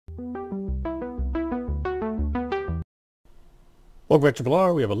Welcome back to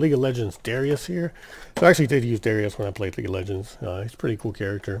Blar. We have a League of Legends Darius here. So I actually did use Darius when I played League of Legends. He's a pretty cool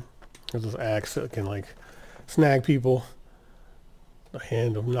character. There's this axe that can like snag people. The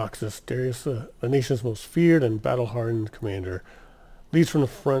Hand of Noxus. Darius, the nation's most feared and battle-hardened commander, leads from the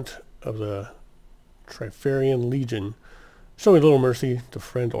front of the Trifarian Legion, showing little mercy to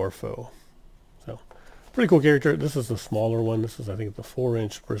friend or foe. So, pretty cool character. This is the smaller one. This is, I think, the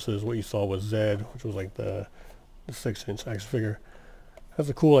 4-inch versus what you saw with Zed, which was like the 6-inch action figure. Has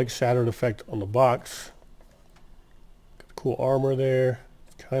a cool like shattered effect on the box. Got cool armor there.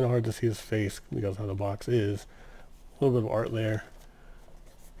 It's kind of hard to see his face because of how the box is. A little bit of art there.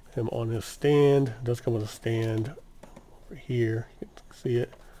 Him on his stand. It does come with a stand over here. You can see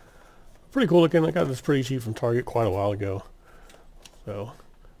it. Pretty cool looking. I got this pretty cheap from Target quite a while ago. So,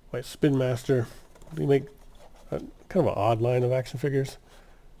 White Spin Master. They make kind of an odd line of action figures.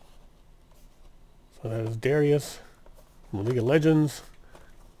 So that is Darius from the League of Legends.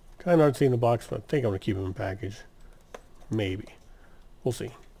 Kind of hard to see in the box, but I think I'm going to keep him in package. Maybe. We'll see.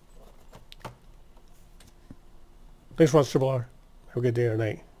 Thanks for watching Triple R. Have a good day or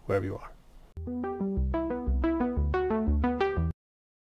night, wherever you are.